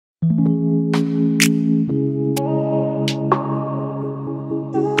My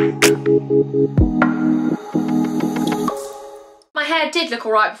hair did look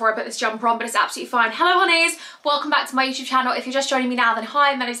alright before I put this jumper on, but it's absolutely fine. Hello honeys, welcome back to my YouTube channel. If you're just joining me now, then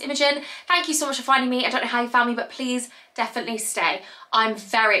hi, my name is Imogen. Thank you so much for finding me. I don't know how you found me, but please definitely stay. I'm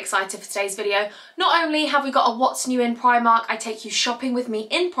very excited for today's video. Not only have we got a what's new in Primark, I take you shopping with me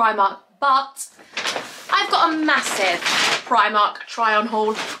in Primark, but I've got a massive Primark try on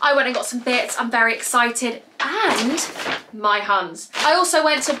haul. I went and got some bits, I'm very excited, and my huns. I also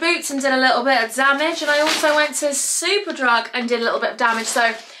went to Boots and did a little bit of damage, and I also went to Superdrug and did a little bit of damage. So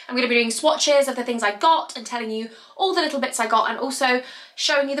I'm going to be doing swatches of the things I got and telling you all the little bits I got, and also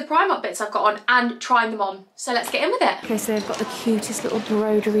showing you the Primark bits I've got on and trying them on. So let's get in with it. Okay, so they've got the cutest little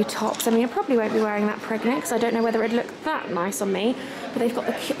broderie tops. I mean, I probably won't be wearing that pregnant because I don't know whether it'd look that nice on me, but they've got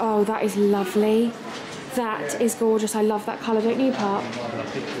the oh, that is lovely. That is gorgeous. I love that colour, don't you, Pop?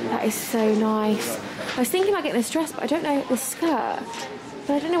 That is so nice. I was thinking about getting this dress, but I don't know, this skirt,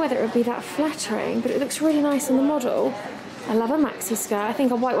 but I don't know whether it would be that flattering, but it looks really nice on the model. I love a maxi skirt. I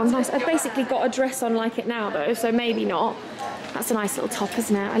think a white one's nice. I've basically got a dress on like it now though, so maybe not. That's a nice little top,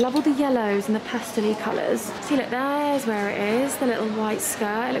 isn't it? I love all the yellows and the pastel-y colours. See, look, there's where it is, the little white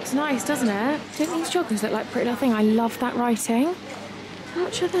skirt. It looks nice, doesn't it? Don't these joggers look like Pretty Little Thing? I love that writing. How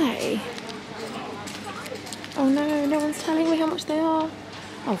much are they? Oh no, no one's telling me how much they are.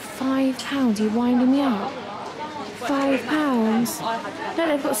 Oh, £5, you're winding me up. £5. No,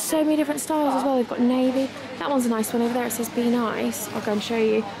 they've got so many different styles as well. They've got navy. That one's a nice one over there. It says be nice. I'll go and show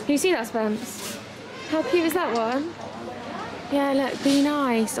you. Can you see that, Spence? How cute is that one? Yeah, look, be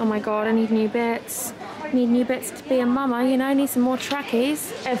nice. Oh my God, I need new bits. Need new bits to be a mama, you know, need some more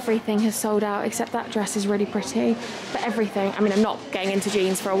trackies. Everything has sold out except that dress is really pretty. But everything, I mean, I'm not getting into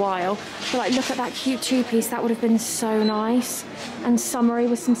jeans for a while, but like, look at that cute two-piece. That would have been so nice. And summery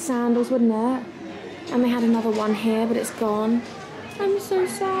with some sandals, wouldn't it? And they had another one here, but it's gone. I'm so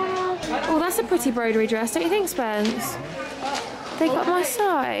sad. Oh, that's a pretty broderie dress, don't you think, Spence? They got my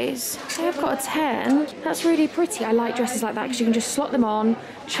size. They've got a 10. That's really pretty. I like dresses like that because you can just slot them on,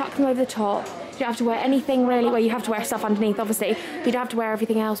 chuck them over the top. You don't have to wear anything really. Well, you have to wear stuff underneath, obviously, but you don't have to wear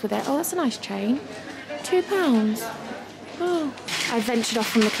everything else with it. Oh, that's a nice chain. £2. Oh. I ventured off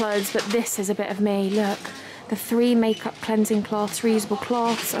from the clothes, but this is a bit of me. Look, the 3 makeup cleansing cloths, reusable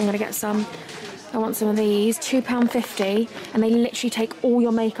cloths. I'm going to get some. I want some of these. £2.50, and they literally take all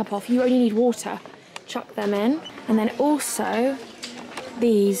your makeup off. You only need water. Chuck them in. And then also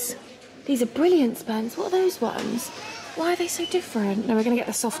these. These are brilliant, Spence. What are those ones? Why are they so different? No, we're going to get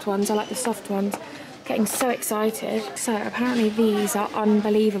the soft ones. I like the soft ones. Getting so excited. So apparently these are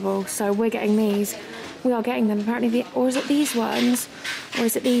unbelievable. So we're getting these. We are getting them. Apparently, or is it these ones? Or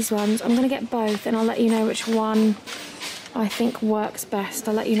is it these ones? I'm going to get both, and I'll let you know which one I think works best.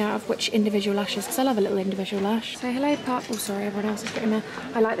 I'll let you know of which individual lashes, because I love a little individual lash. Say hello, Pop. Oh, sorry, everyone else is getting there.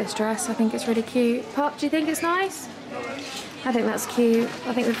 I like this dress. I think it's really cute. Pop, do you think it's nice? I think that's cute.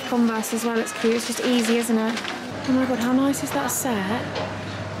 I think with Converse as well, it's cute. It's just easy, isn't it? Oh my God, how nice is that set?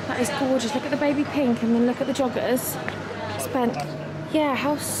 That is gorgeous. Look at the baby pink, and then look at the joggers. Spent. Yeah,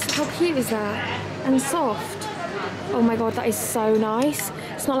 how cute is that? And soft. Oh my God, that is so nice.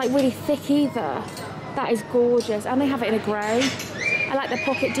 It's not like really thick either. That is gorgeous. And they have it in a grey. I like the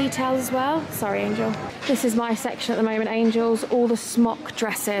pocket details as well. Sorry, Angel. This is my section at the moment, Angels. All the smock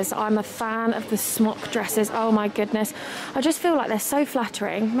dresses. I'm a fan of the smock dresses. Oh my goodness. I just feel like they're so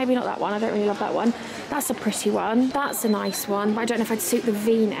flattering. Maybe not that one. I don't really love that one. That's a pretty one. That's a nice one. But I don't know if I'd suit the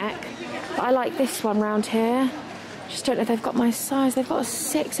V-neck. But I like this one round here. Just don't know if they've got my size. They've got a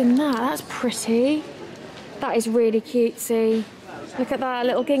 6 in that. That's pretty. That is really cutesy. Look at that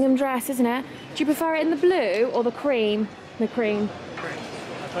little gingham dress, isn't it? Do you prefer it in the blue or the cream? The cream.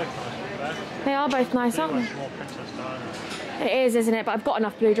 They are both nice, aren't they? It is, isn't it? But I've got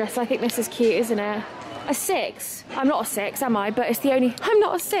enough blue dresses. I think this is cute, isn't it? A 6. I'm not a 6, am I? But it's the only... I'm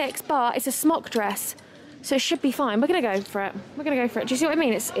not a 6, but it's a smock dress. So it should be fine. We're going to go for it. We're going to go for it. Do you see what I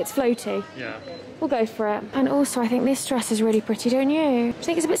mean? It's floaty. Yeah. We'll go for it. And also, I think this dress is really pretty, don't you? I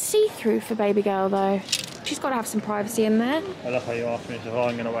think it's a bit see-through for baby girl, though. She's got to have some privacy in there. I love how you asked me if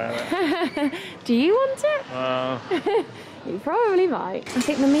I'm going to wear it. Do you want it? You probably might. I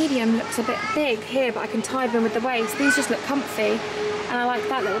think the medium looks a bit big here, but I can tie them with the waist. These just look comfy. And I like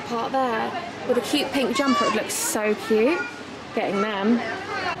that little part there. With a cute pink jumper, it looks so cute. Getting them.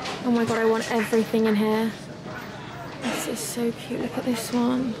 Oh my God, I want everything in here. This is so cute. Look at this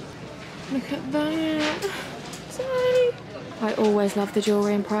one. Look at that. Sorry. I always love the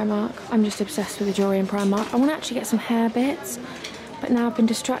jewellery in Primark. I'm just obsessed with the jewellery in Primark. I want to actually get some hair bits, but now I've been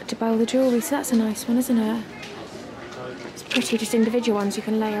distracted by all the jewellery, so that's a nice one, isn't it? It's pretty just individual ones you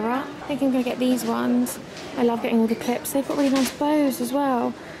can layer up. I think I'm going to get these ones. I love getting all the clips. They've got really nice bows as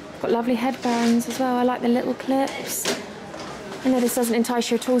well. They've got lovely headbands as well. I like the little clips. I know this doesn't entice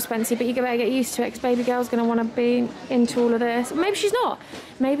you at all, Spency, but you better get used to it because baby girl's going to want to be into all of this. Maybe she's not.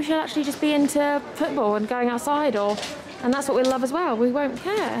 Maybe she'll actually just be into football and going outside, and that's what we'll love as well. We won't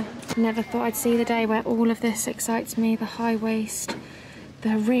care. Never thought I'd see the day where all of this excites me. The high waist,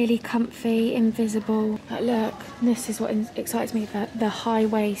 the really comfy, invisible. Like, look, this is what excites me, the high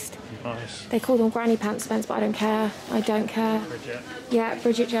waist. Nice. They call them granny pants, Spence, but I don't care. I don't care. Bridget. Yeah,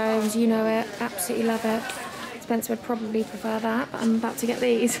 Bridget Jones, you know it. Absolutely love it. Spencer would probably prefer that, but I'm about to get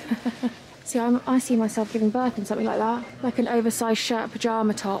these. See, I see myself giving birth in something like that. Like an oversized shirt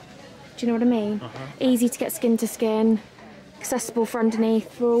pyjama top. Do you know what I mean? Easy to get skin to skin, accessible for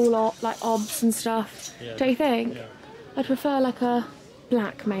underneath, for all like obs and stuff. Yeah. Don't you think? Yeah. I'd prefer like a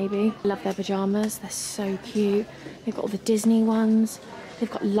black maybe. I love their pyjamas, they're so cute. They've got all the Disney ones,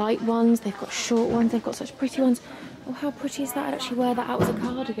 they've got light ones, they've got short ones, they've got such pretty ones. Oh, how pretty is that? I'd actually wear that out as a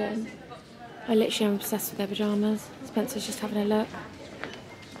cardigan. I literally am obsessed with their pyjamas. Spencer's just having a look.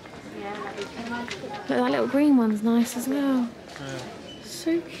 Look, that little green one's nice as well.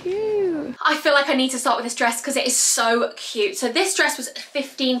 So cute. I feel like I need to start with this dress because it is so cute. So this dress was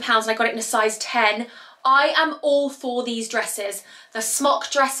 £15 and I got it in a size 10. I am all for these dresses. The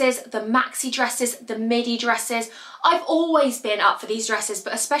smock dresses, the maxi dresses, the midi dresses. I've always been up for these dresses,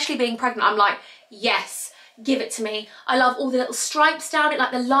 but especially being pregnant, I'm like, yes. Give it to me. I love all the little stripes down it,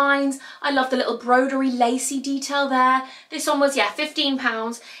 like the lines. I love the little broderie lacy detail there. This one was, yeah,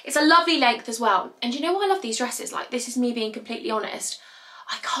 £15. It's a lovely length as well. And you know why I love these dresses? Like, this is me being completely honest.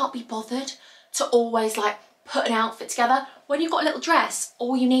 I can't be bothered to always like put an outfit together. When you've got a little dress,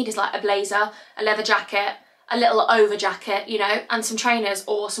 all you need is like a blazer, a leather jacket, a little over jacket, you know, and some trainers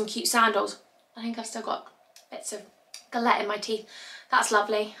or some cute sandals. I think I've still got bits of galette in my teeth. That's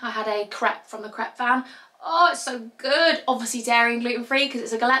lovely. I had a crepe from the crepe van. Oh, it's so good. Obviously dairy and gluten-free because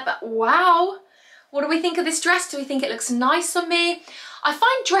it's a galette, but wow. What do we think of this dress? Do we think it looks nice on me? I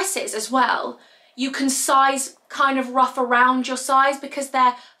find dresses as well, you can size kind of rough around your size because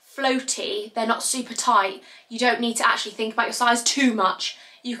they're floaty, they're not super tight. You don't need to actually think about your size too much.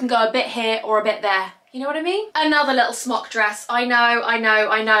 You can go a bit here or a bit there. You know what I mean? Another little smock dress. I know.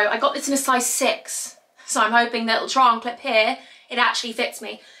 I got this in a size 6. So I'm hoping that it'll try and clip here. It actually fits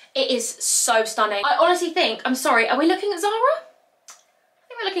me. It is so stunning. I honestly think, I'm sorry, are we looking at Zara? I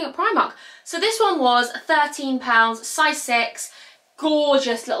think we're looking at Primark. So this one was £13, size 6,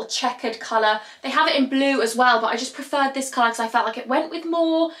 gorgeous little checkered colour. They have it in blue as well, but I just preferred this colour because I felt like it went with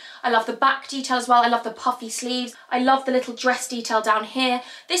more. I love the back detail as well. I love the puffy sleeves. I love the little dress detail down here.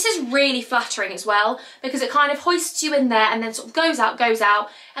 This is really flattering as well because it kind of hoists you in there and then sort of goes out,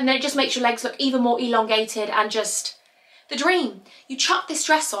 and then it just makes your legs look even more elongated and just the dream. You chuck this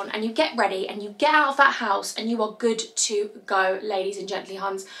dress on and you get ready and you get out of that house and you are good to go, ladies and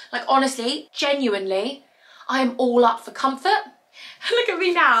gentlehuns. Like honestly, genuinely, I am all up for comfort. Look at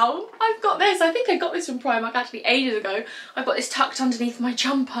me now. I've got this. I think I got this from Primark actually ages ago. I've got this tucked underneath my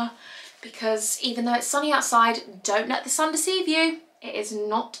jumper because even though it's sunny outside, don't let the sun deceive you. It is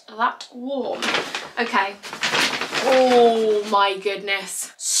not that warm. Okay. Oh my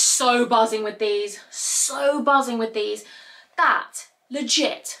goodness. So buzzing with these. So buzzing with these. That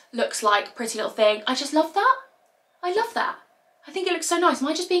legit looks like Pretty Little Thing. I just love that. I love that. I think it looks so nice. Am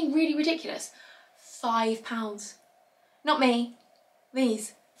I just being really ridiculous? £5. Not me. These.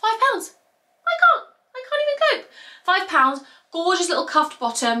 £5. I can't even cope. £5. Gorgeous little cuffed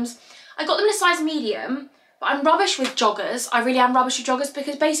bottoms. I got them in a size medium, but I'm rubbish with joggers. I really am rubbish with joggers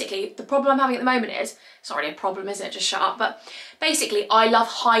because basically the problem I'm having at the moment is, it's not really a problem, is it? Just shut up. But basically I love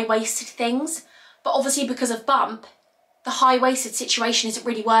high-waisted things, but obviously because of bump, the high-waisted situation isn't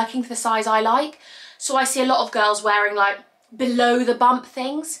really working for the size I like. So I see a lot of girls wearing like below the bump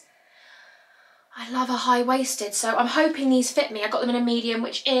things. I love a high-waisted, so I'm hoping these fit me. I got them in a medium,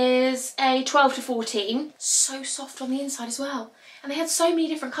 which is a 12 to 14. So soft on the inside as well. And they had so many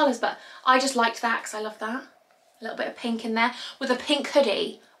different colours, but I just liked that because I love that. A little bit of pink in there. With a pink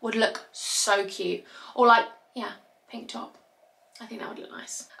hoodie would look so cute. Or like, yeah, pink top. I think that would look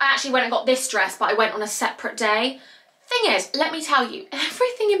nice. I actually went and got this dress, but I went on a separate day. Thing is, let me tell you,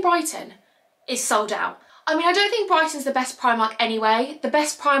 everything in Brighton is sold out. I mean, I don't think Brighton's the best Primark anyway. The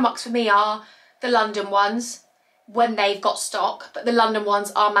best Primarks for me are the London ones when they've got stock, but the London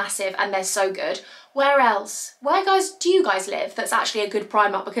ones are massive and they're so good. Where else? Where do you guys live that's actually a good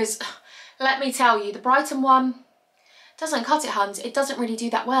Primark? Because let me tell you, the Brighton one doesn't cut it, huns. It doesn't really do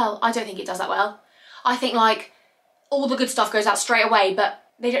that well. I don't think it does that well. I think like all the good stuff goes out straight away, but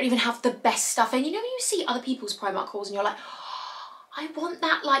they don't even have the best stuff in. You know when you see other people's Primark hauls and you're like, oh, I want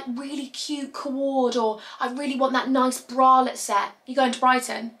that like really cute cord, or I really want that nice bralette set. You going to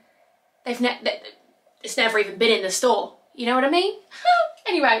Brighton? It's never even been in the store. You know what I mean?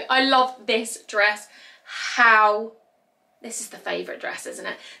 Anyway, I love this dress. This is the favourite dress, isn't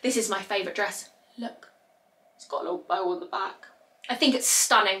it? This is my favourite dress. Look, it's got a little bow on the back. I think it's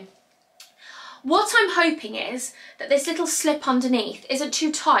stunning. What I'm hoping is that this little slip underneath isn't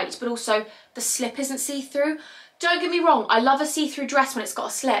too tight, but also the slip isn't see-through. Don't get me wrong, I love a see-through dress when it's got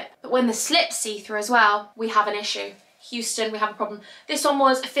a slip, but when the slip's see-through as well, we have an issue. Houston, we have a problem. This one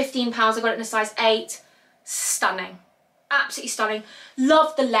was £15, I got it in a size 8. Stunning, absolutely stunning.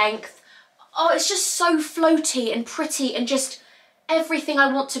 Love the length. Oh, it's just so floaty and pretty and just everything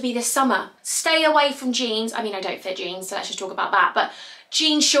I want to be this summer. Stay away from jeans. I mean, I don't fit jeans, so let's just talk about that, but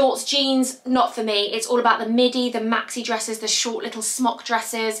jean shorts, jeans, not for me. It's all about the midi, the maxi dresses, the short little smock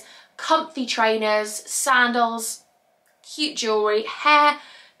dresses, comfy trainers, sandals, cute jewellery, hair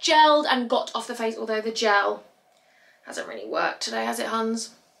gelled and got off the face, although the gel hasn't really worked today, has it,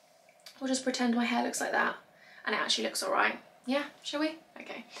 Hans? We'll just pretend my hair looks like that and it actually looks all right. Yeah, shall we?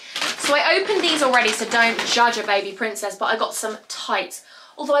 Okay. So I opened these already, so don't judge a baby princess, but I got some tights.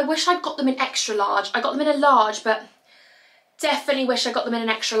 Although I wish I'd got them in extra large. I got them in a large, but definitely wish I got them in an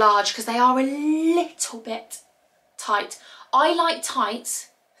extra large because they are a little bit tight. I like tights,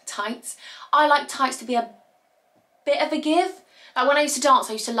 I like tights to be a bit of a give. Like when I used to dance,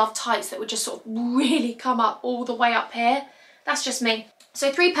 I used to love tights that would just sort of really come up all the way up here. That's just me.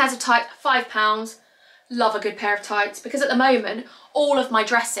 So 3 pairs of tights, £5. Love a good pair of tights because at the moment, all of my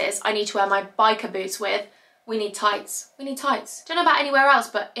dresses I need to wear my biker boots with, we need tights. We need tights. Don't know about anywhere else,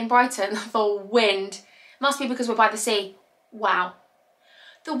 but in Brighton, the wind, must be because we're by the sea. Wow.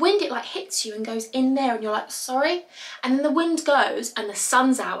 The wind, it like hits you and goes in there and you're like, sorry? And then the wind goes and the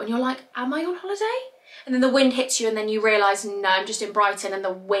sun's out and you're like, am I on holiday? And then the wind hits you and then you realise, no, I'm just in Brighton and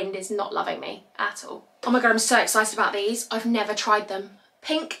the wind is not loving me at all. Oh my God, I'm so excited about these. I've never tried them.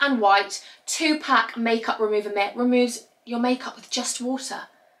 Pink and white, 2-pack makeup remover mitt, removes your makeup with just water.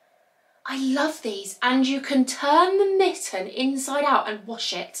 I love these, and you can turn the mitten inside out and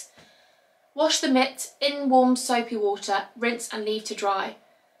wash it. Wash the mitt in warm soapy water, rinse and leave to dry.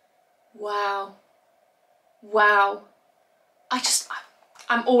 Wow. Wow.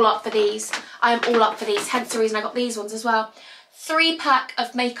 I'm all up for these. I am all up for these, hence the reason I got these ones as well. 3-pack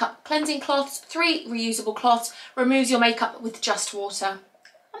of makeup cleansing cloths, 3 reusable cloths, removes your makeup with just water.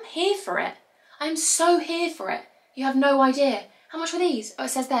 I'm here for it. I'm so here for it. You have no idea. How much were these? Oh, it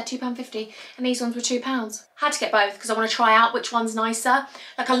says there, £2.50, and these ones were £2. Had to get both because I want to try out which one's nicer.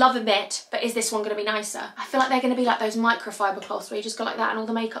 Like, I love a mitt, but is this one going to be nicer? I feel like they're going to be like those microfiber cloths where you just go like that and all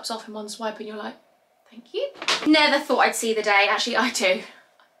the makeup's off in one swipe and you're like, thank you. Never thought I'd see the day. Actually, I do.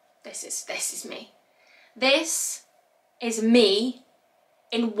 This is me. This is me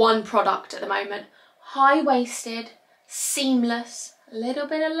in one product at the moment. High-waisted, seamless, a little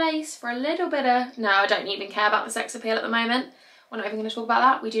bit of lace for a little bit of... No, I don't even care about the sex appeal at the moment. We're not even going to talk about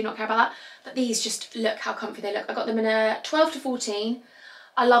that. We do not care about that. But these just look how comfy they look. I got them in a 12 to 14.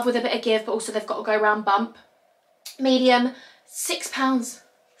 I love with a bit of give, but also they've got a go round bump. Medium, £6.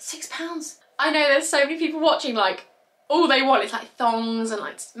 £6. I know there's so many people watching like, all they want is like thongs and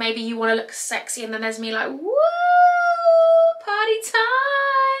like maybe you want to look sexy, and then there's me like, woo, party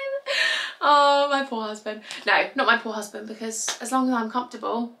time. Oh, my poor husband. No, not my poor husband, because as long as I'm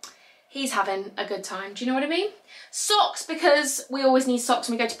comfortable, he's having a good time. Do you know what I mean? Socks, because we always need socks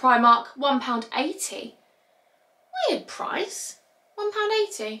when we go to Primark, £1.80. Weird price.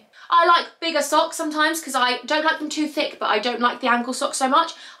 £1.80. I like bigger socks sometimes because I don't like them too thick, but I don't like the ankle sock so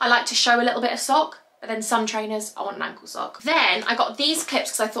much. I like to show a little bit of sock, but then some trainers, I want an ankle sock. Then I got these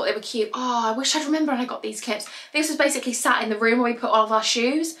clips because I thought they were cute. Oh, I wish I'd remembered I got these clips. This was basically sat in the room where we put all of our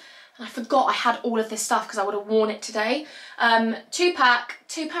shoes, and I forgot I had all of this stuff because I would have worn it today. 2-pack,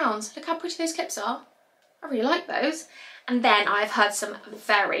 £2. Look how pretty those clips are. I really like those. And then I've heard some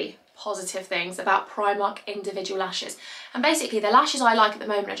very positive things about Primark individual lashes. And basically the lashes I like at the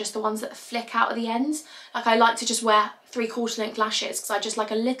moment are just the ones that flick out at the ends. Like, I like to just wear 3/4 length lashes because I just like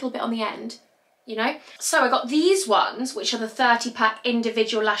a little bit on the end, you know? So I got these ones, which are the 30-pack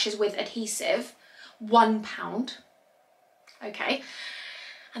individual lashes with adhesive, £1. Okay.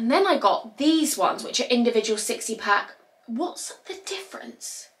 And then I got these ones, which are individual 60-pack. What's the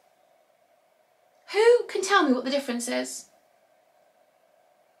difference? Who can tell me what the difference is?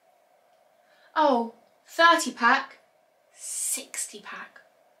 Oh, 30-pack, 60-pack.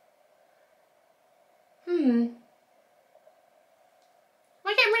 Am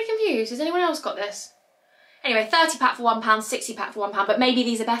I getting really confused? Has anyone else got this? Anyway, 30-pack for £1, 60-pack for £1, but maybe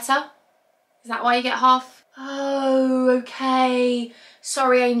these are better. Is that why you get half? Oh, okay.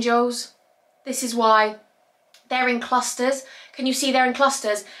 Sorry, angels. This is why. They're in clusters. Can you see they're in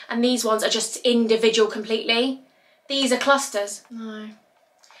clusters? And these ones are just individual completely. These are clusters. No.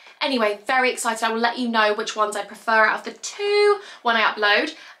 Anyway, very excited. I will let you know which ones I prefer out of the two when I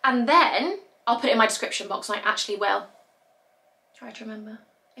upload. And then I'll put it in my description box, and I actually will. Try to remember.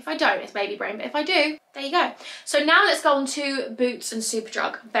 If I don't, it's baby brain, but if I do, there you go. So now let's go on to Boots and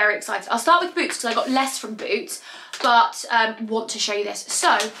Superdrug. Very excited. I'll start with Boots because I got less from Boots, but want to show you this.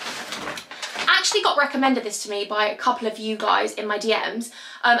 So, actually got recommended this to me by a couple of you guys in my DMs,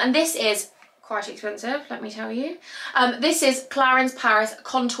 and this is quite expensive, let me tell you. This is Clarins Paris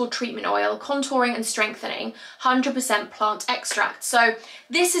Contour Treatment Oil, contouring and strengthening, 100% plant extract. So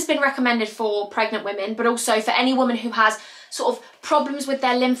this has been recommended for pregnant women, but also for any woman who has sort of problems with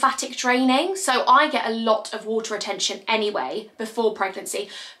their lymphatic draining. So I get a lot of water retention anyway before pregnancy,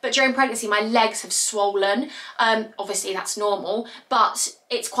 but during pregnancy my legs have swollen. Obviously that's normal, but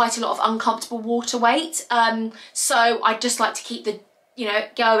it's quite a lot of uncomfortable water weight. So I just like to keep the, you know,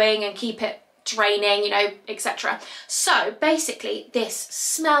 going and keep it draining, you know, etc. So basically this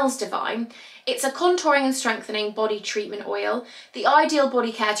smells divine. It's a contouring and strengthening body treatment oil, the ideal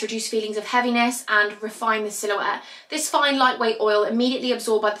body care to reduce feelings of heaviness and refine the silhouette. This fine lightweight oil immediately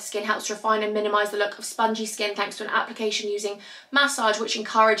absorbed by the skin helps to refine and minimise the look of spongy skin thanks to an application using massage which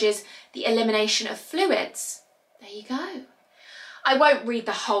encourages the elimination of fluids. There you go. I won't read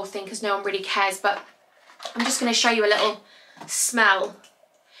the whole thing because no one really cares, but I'm just going to show you a little smell.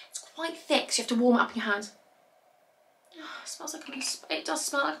 It's quite thick, so you have to warm it up in your hands. Oh, it smells like I'm in a spa. It does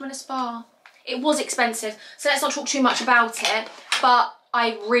smell like I'm in a spa. It was expensive, so let's not talk too much about it, but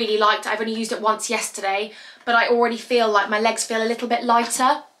I really liked it. I've only used it once yesterday, but I already feel like my legs feel a little bit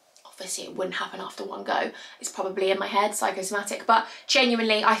lighter. Obviously it wouldn't happen after one go. It's probably in my head, psychosomatic, but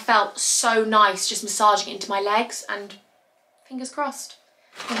genuinely I felt so nice just massaging it into my legs, and fingers crossed.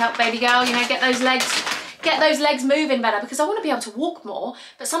 Can help baby girl, you know, get those legs moving better, because I want to be able to walk more,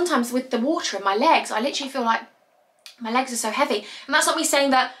 but sometimes with the water in my legs, I literally feel like my legs are so heavy. And that's not me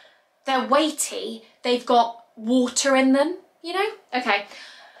saying that they're weighty, they've got water in them, you know? Okay.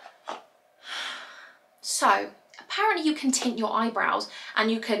 So, apparently you can tint your eyebrows and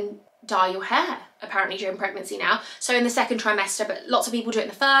you can dye your hair, apparently during pregnancy now. So in the second trimester, but lots of people do it in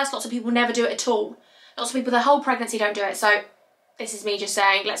the first, lots of people never do it at all. Lots of people, the whole pregnancy don't do it. So this is me just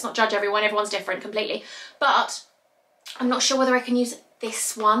saying, let's not judge everyone, everyone's different completely. But I'm not sure whether I can use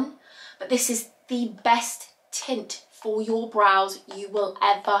this one, but this is the best tint for your brows you will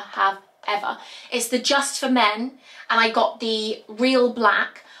ever have, ever. It's the Just for Men, and I got the Real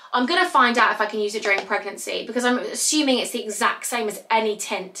Black. I'm gonna find out if I can use it during pregnancy, because I'm assuming it's the exact same as any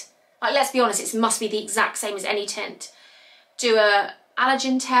tint. Like, let's be honest, it must be the exact same as any tint. Do a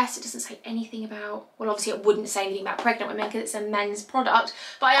allergen test. It doesn't say anything about, well, obviously it wouldn't say anything about pregnant women because it's a men's product,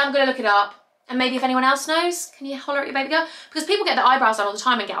 but I am gonna look it up. And maybe if anyone else knows, can you holler at your baby girl? Because people get their eyebrows done all the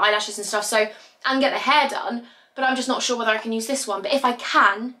time and get eyelashes and stuff, so, and get their hair done, but I'm just not sure whether I can use this one. But if I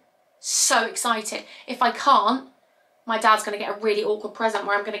can, so excited. If I can't, my dad's gonna get a really awkward present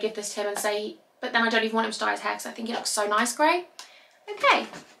where I'm gonna give this to him and say, but then I don't even want him to dye his hair because I think it looks so nice grey. Okay,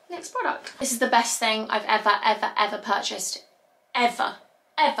 next product. This is the best thing I've ever purchased. Ever.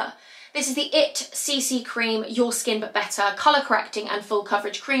 This is the IT CC Cream Your Skin But Better Colour Correcting and Full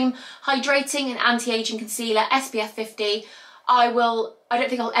Coverage Cream, Hydrating and Anti-Aging Concealer, SPF 50. I don't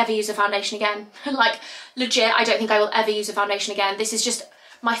think I'll ever use a foundation again. Like, legit, I don't think I will ever use a foundation again. This is just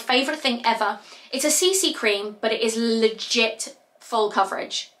my favourite thing ever. It's a CC cream, but it is legit full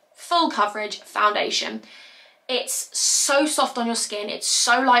coverage foundation. It's so soft on your skin, it's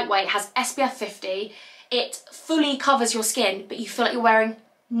so lightweight, it has SPF 50, it fully covers your skin, but you feel like you're wearing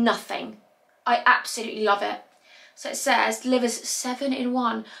nothing. I absolutely love it. So it says, delivers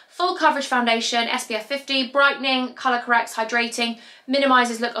 7-in-1. Full coverage foundation, SPF 50, brightening, colour corrects, hydrating,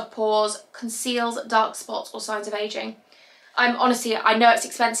 minimises look of pores, conceals dark spots or signs of ageing. Honestly, I know it's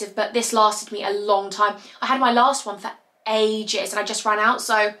expensive, but this lasted me a long time. I had my last one for ages and I just ran out,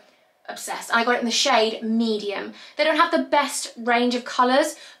 so obsessed. And I got it in the shade medium. They don't have the best range of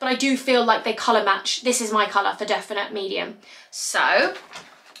colours, but I do feel like they colour match. This is my colour for definite, medium. So,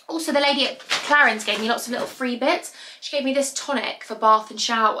 also the lady at Clarins gave me lots of little free bits. She gave me this tonic for bath and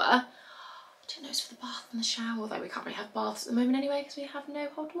shower. I don't know, it's for the bath and the shower, although we can't really have baths at the moment anyway because we have no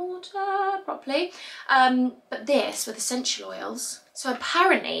hot water properly. But this with essential oils. So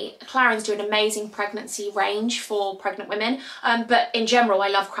apparently Clarins do an amazing pregnancy range for pregnant women, but in general I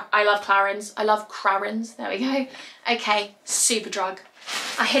love Clarins. I love Clarins, there we go. Okay, Superdrug.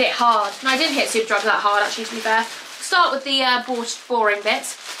 I hit it hard. No, I didn't hit Superdrug that hard actually, to be fair. start with the boring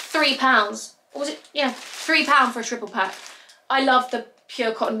bits. £3. Or was it? Yeah, £3 for a triple pack. I love the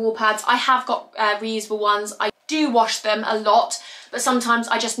pure cotton wool pads. I have got reusable ones. I do wash them a lot, but sometimes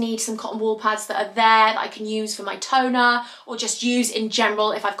I just need some cotton wool pads that are there that I can use for my toner or just use in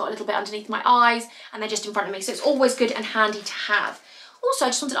general if I've got a little bit underneath my eyes and they're just in front of me. So it's always good and handy to have. Also, I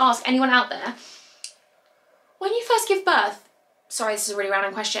just wanted to ask anyone out there, when you first give birth, sorry, this is a really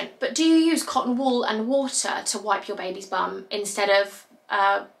random question, but do you use cotton wool and water to wipe your baby's bum instead of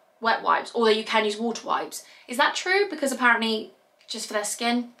wet wipes? Although you can use water wipes. Is that true? Because apparently, just for their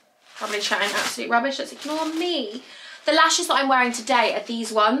skin, probably chatting absolute rubbish. Let's ignore me. The lashes that I'm wearing today are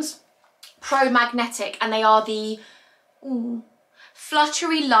these ones, Pro Magnetic, and they are the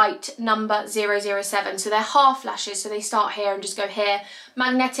Fluttery Light number 007. So they're half lashes, so they start here and just go here.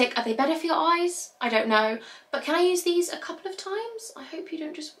 Magnetic, are they better for your eyes? I don't know. But can I use these a couple of times? I hope you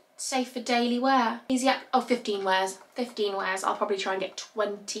don't just say for daily wear. Easy, oh, 15 wears. 15 wears. I'll probably try and get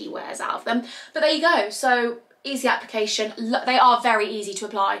 20 wears out of them. But there you go. So easy application. They are very easy to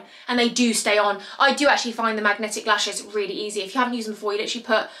apply and they do stay on. I do actually find the magnetic lashes really easy. If you haven't used them before, you literally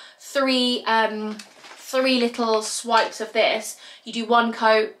put three little swipes of this. You do one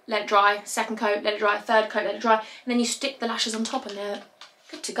coat, let it dry, second coat, let it dry, third coat, let it dry, and then you stick the lashes on top and they're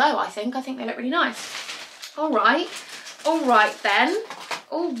good to go, I think. I think they look really nice. All right then.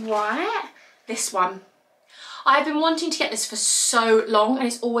 All right. This one. I've been wanting to get this for so long and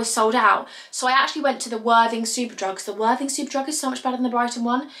it's always sold out. So I actually went to the Worthing Superdrug because the Worthing Superdrug is so much better than the Brighton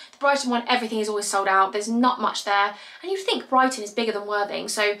one. The Brighton one, everything is always sold out. There's not much there. And you'd think Brighton is bigger than Worthing,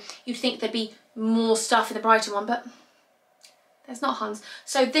 so you'd think there'd be more stuff in the Brighton one, but there's not, Hans.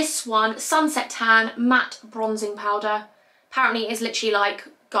 So this one, Sunset Tan Matte Bronzing Powder, apparently is literally like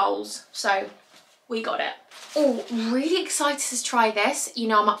goals. So we got it. Oh, really excited to try this. You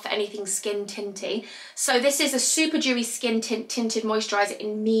know I'm up for anything skin tinty. So this is a super dewy skin tinted moisturiser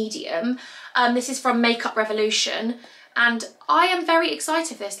in medium. This is from Makeup Revolution. And I am very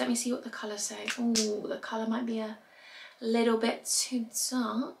excited for this. Let me see what the colour says. Oh, the colour might be a little bit too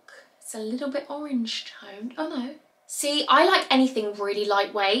dark. It's a little bit orange toned. Oh no. See, I like anything really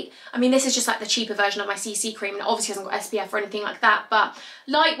lightweight. I mean, this is just like the cheaper version of my CC cream, and it obviously hasn't got SPF or anything like that, but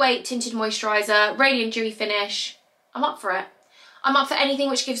lightweight tinted moisturiser, radiant dewy finish. I'm up for it. I'm up for anything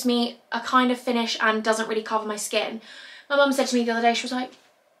which gives me a kind of finish and doesn't really cover my skin. My mum said to me the other day, she was like,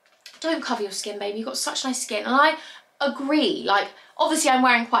 don't cover your skin, baby, you've got such nice skin. And I agree. Like, obviously I'm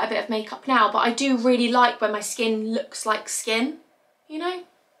wearing quite a bit of makeup now, but I do really like when my skin looks like skin, you know?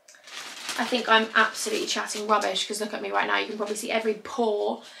 I think I'm absolutely chatting rubbish because look at me right now, you can probably see every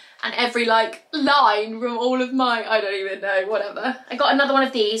pore and every like line from all of my, I don't even know, whatever. I got another one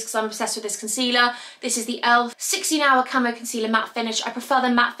of these because I'm obsessed with this concealer. This is the e.l.f. 16-Hour Camo Concealer Matte Finish. I prefer the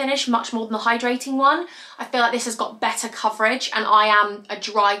matte finish much more than the hydrating one. I feel like this has got better coverage and I am a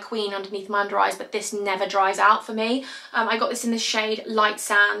dry queen underneath my under eyes, but this never dries out for me. I got this in the shade Light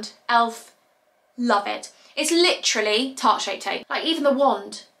Sand. e.l.f. Love it. It's literally Tarte-Shape tape. Like even the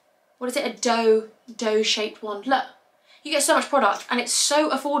wand. What is it? A dough shaped wand. Look, you get so much product and it's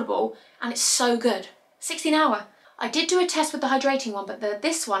so affordable and it's so good. 16-hour. I did do a test with the hydrating one, but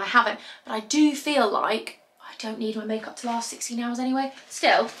this one I haven't. But I do feel like I don't need my makeup to last 16 hours anyway.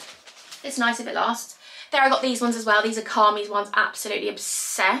 Still, it's nice if it lasts. There I got these ones as well. These are Carmi's ones. Absolutely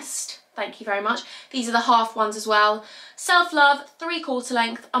obsessed. Thank you very much. These are the half ones as well. Self Love, 3/4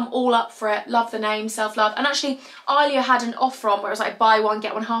 length. I'm all up for it. Love the name, Self Love. And actually, Alia had an offer on where it was like buy one,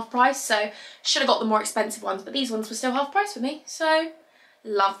 get one half price. So should have got the more expensive ones, but these ones were still half price for me. So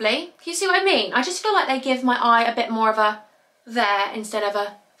lovely. Can you see what I mean? I just feel like they give my eye a bit more of a there instead of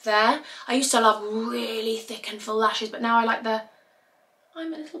a there. I used to love really thick and full lashes, but now I like the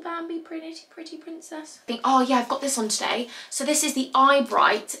I'm a little Bambi, pretty princess. Oh yeah, I've got this on today. So this is the Eye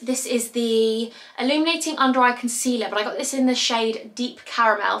Bright. This is the Illuminating Under Eye Concealer, but I got this in the shade Deep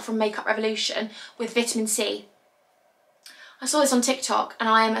Caramel from Makeup Revolution with vitamin C. I saw this on TikTok and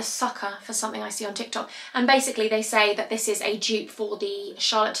I am a sucker for something I see on TikTok. And basically they say that this is a dupe for the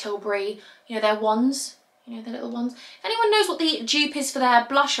Charlotte Tilbury, you know, their wands. You know, the little ones. If anyone knows what the dupe is for their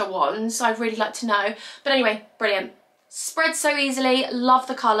blusher wands, I'd really like to know. But anyway, brilliant. Spreads so easily, love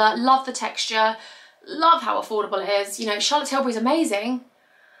the colour, love the texture, love how affordable it is. You know, Charlotte Tilbury's amazing,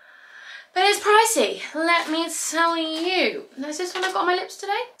 but it's pricey, let me tell you. Is this one I've got on my lips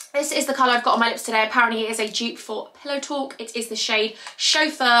today? This is the colour I've got on my lips today. Apparently it is a dupe for Pillow Talk. It is the shade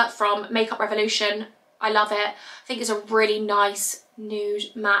Chauffeur from Makeup Revolution. I love it. I think it's a really nice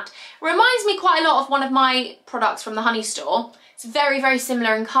nude matte. It reminds me quite a lot of one of my products from the Honey Store. It's very, very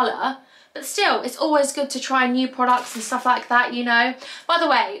similar in colour. But still, it's always good to try new products and stuff like that, you know. By the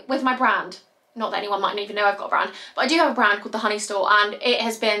way, with my brand, Not that anyone might even know I've got a brand, but I do have a brand called The Honey Store, and it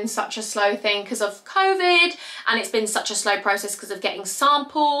has been such a slow thing because of COVID, and it's been such a slow process because of getting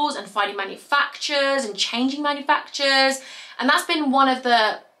samples and finding manufacturers and changing manufacturers. And that's been one of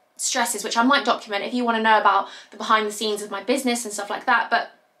the stresses, which I might document if you want to know about the behind the scenes of my business and stuff like that.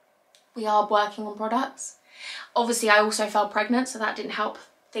 But we are working on products. Obviously, I also fell pregnant, so that didn't help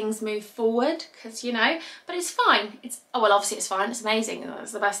things move forward, because, you know, but it's fine. Oh, well, obviously it's fine. It's amazing.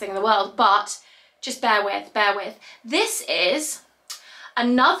 It's the best thing in the world, but just bear with, bear with. This is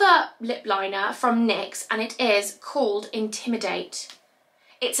another lip liner from NYX, and it is called Intimidate.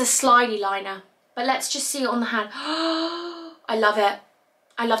 It's a slidey liner, but let's just see it on the hand. I love it.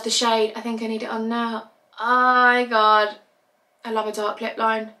 I love the shade. I think I need it on now. Oh my God. I love a dark lip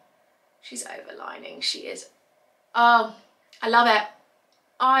line. She's overlining. She is. Oh, I love it.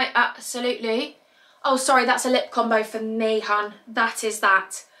 I absolutely. Oh, sorry, that's a lip combo for me, hun. That is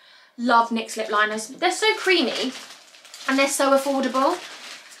that. Love NYX lip liners. They're so creamy and they're so affordable.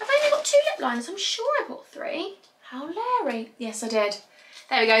 I've only got 2 lip liners. I'm sure I bought 3. How Larry. Yes, I did.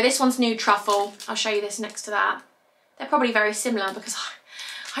 There we go. This one's Nude Truffle. I'll show you this next to that. They're probably very similar because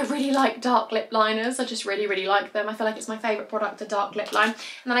I really like dark lip liners. I just really, really like them. I feel like it's my favourite product, a dark lip line.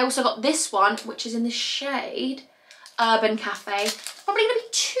 And then I also got this one, which is in the shade Urban Cafe. Probably going to be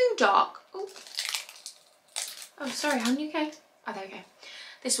too dark. Ooh. Oh, sorry, hon, you okay? Oh, there we go.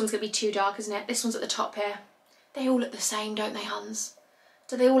 This one's going to be too dark, isn't it? This one's at the top here. They all look the same, don't they, huns?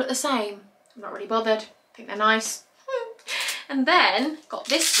 Do they all look the same? I'm not really bothered. I think they're nice. And then got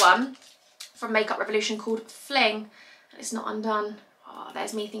this one from Makeup Revolution called Fling. And it's not undone. Oh,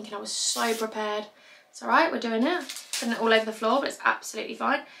 there's me thinking I was so prepared. It's all right, we're doing it. Putting it all over the floor, but it's absolutely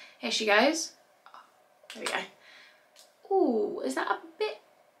fine. Here she goes. Oh, there we go. Ooh, is that a bit...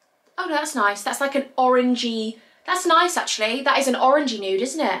 Oh, no, that's nice. That's like an orangey... That's nice, actually. That is an orangey nude,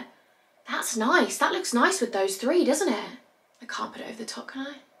 isn't it? That's nice. That looks nice with those 3, doesn't it? I can't put it over the top, can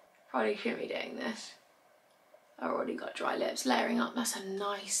I? Probably shouldn't be doing this. I've already got dry lips layering up. That's a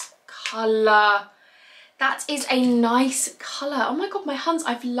nice colour. That is a nice colour. Oh my God, my huns,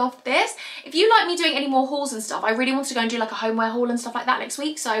 I've loved this. If you like me doing any more hauls and stuff, I really want to go and do like a homeware haul and stuff like that next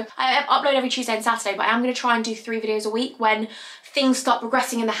week. So I upload every Tuesday and Saturday, but I am going to try and do 3 videos a week when things start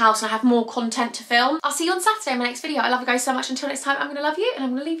progressing in the house and I have more content to film. I'll see you on Saturday in my next video. I love you guys so much. Until next time, I'm going to love you and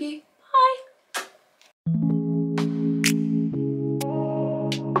I'm going to leave you. Bye.